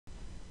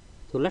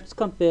So let's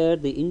compare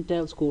the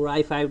Intel's Core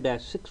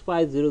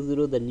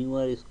i5-6500, the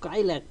newer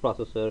Skylake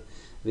processor,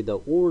 with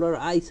the older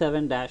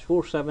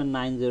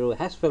i7-4790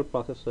 Haswell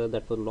processor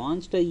that was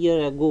launched a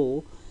year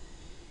ago.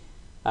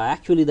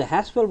 Actually, the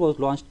Haswell was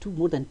launched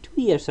more than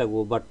 2 years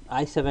ago, but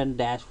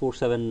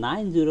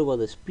i7-4790 was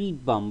a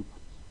speed bump,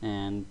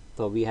 and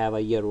so we have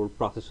a year-old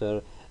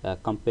processor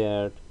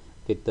compared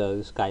with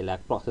the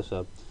Skylake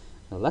processor.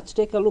 So let's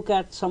take a look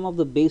at some of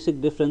the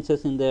basic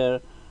differences in their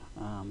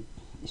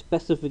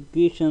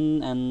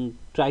specification and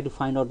try to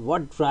find out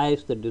what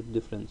drives the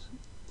difference.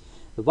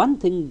 The one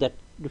thing that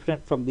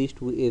different from these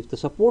two is the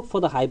support for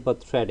the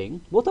hyperthreading.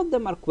 Both of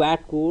them are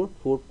quad core,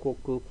 four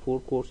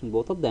cores in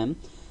both of them,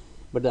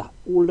 but the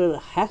older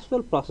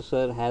Haswell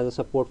processor has a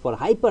support for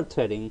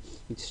hyperthreading,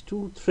 which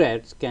two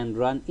threads can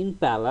run in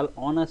parallel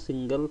on a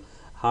single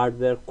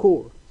hardware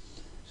core.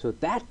 So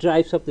that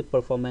drives up the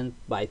performance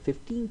by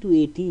 15 to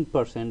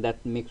 18%.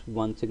 That makes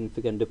one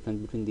significant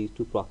difference between these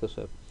two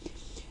processors.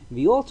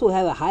 We also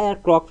have a higher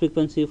clock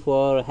frequency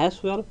for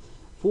Haswell,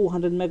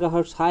 400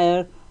 megahertz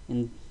higher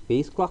in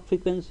base clock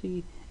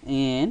frequency,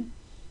 and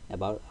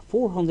about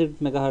 400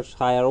 megahertz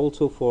higher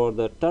also for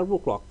the turbo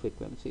clock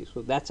frequency.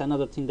 So that's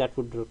another thing that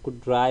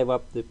could drive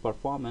up the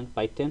performance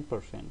by 10%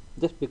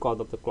 just because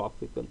of the clock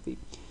frequency.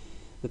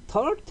 The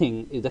third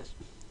thing is the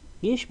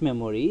cache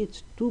memory.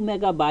 It's 2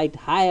 megabyte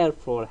higher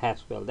for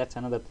Haswell. That's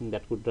another thing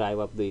that could drive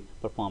up the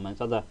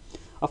performance. Of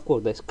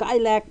course, the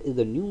Skylake is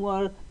the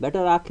newer,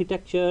 better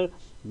architecture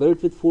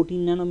built with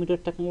 14 nanometer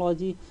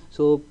technology.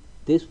 So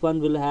this one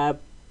will have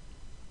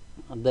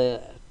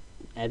the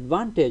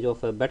advantage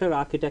of a better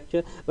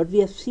architecture, but we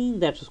have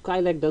seen that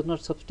Skylake does not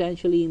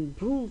substantially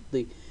improve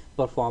the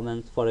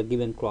performance for a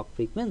given clock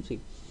frequency.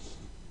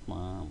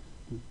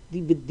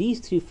 With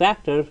these three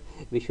factors,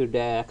 we should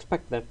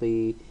expect that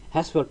the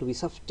Haswell to be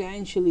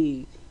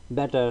substantially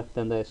better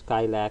than the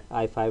Skylake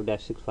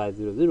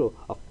i5-6500.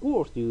 Of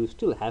course, you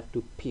still have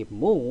to pay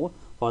more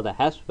for the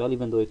Haswell,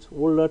 even though it's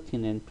older,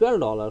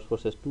 $312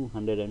 versus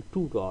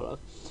 $202.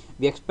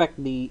 We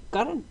expect the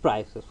current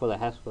prices for the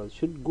Haswell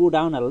should go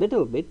down a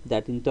little bit.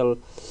 That Intel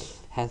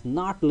has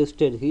not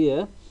listed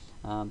here,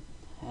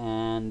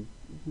 and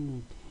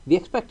we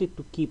expect it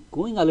to keep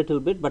going a little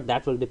bit, but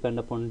that will depend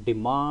upon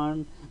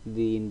demand,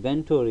 the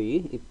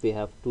inventory. If they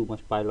have too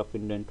much pile of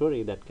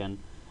inventory, that can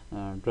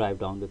drive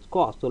down its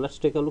cost. So let's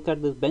take a look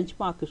at this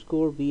benchmark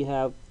score. We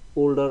have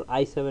older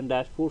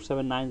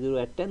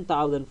i7-4790 at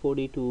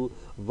 10,042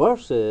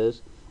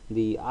 versus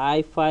the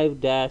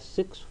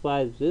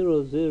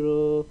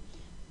i5-6500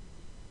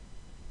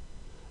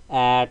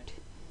 at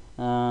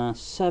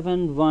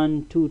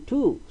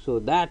 7122. So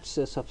that's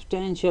a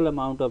substantial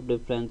amount of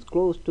difference,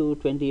 close to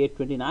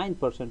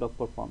 28-29% of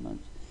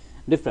performance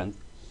difference.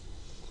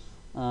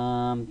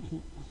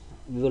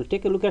 We will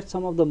take a look at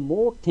some of the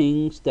more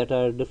things that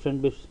are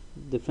difference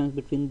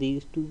between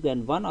these two,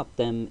 and one of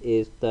them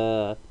is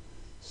the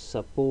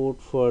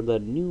support for the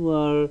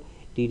newer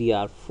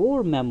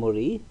DDR4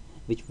 memory,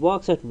 which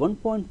works at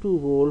 1.2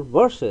 volt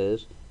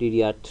versus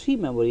DDR3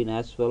 memory in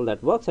Haswell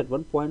that works at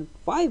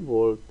 1.5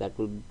 volt. That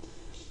will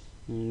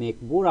make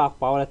more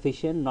power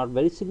efficient, not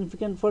very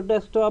significant for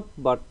desktop,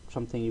 but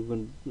something you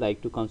would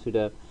like to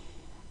consider.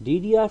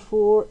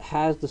 DDR4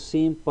 has the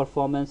same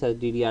performance as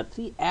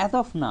DDR3 as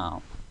of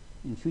now.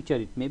 In future,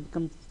 it may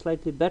become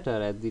slightly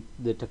better as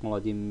the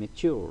technology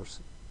matures.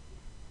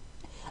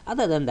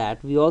 Other than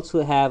that, we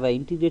also have an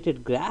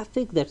integrated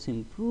graphic that's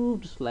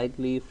improved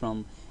slightly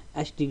from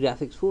HD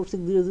Graphics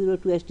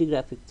 4600 to HD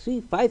Graphics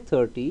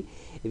 530.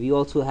 We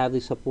also have the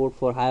support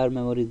for higher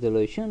memory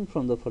resolution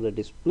for the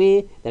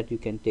display that you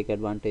can take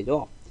advantage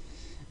of.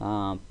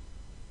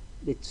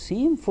 It's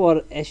same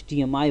for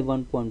HDMI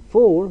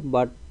 1.4,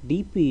 but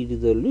DP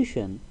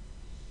resolution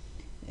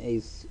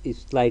is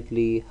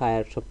slightly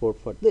higher support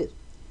for this.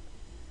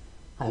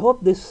 I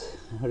hope this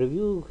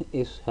review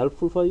is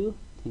helpful for you.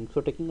 Thanks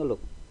for taking a look.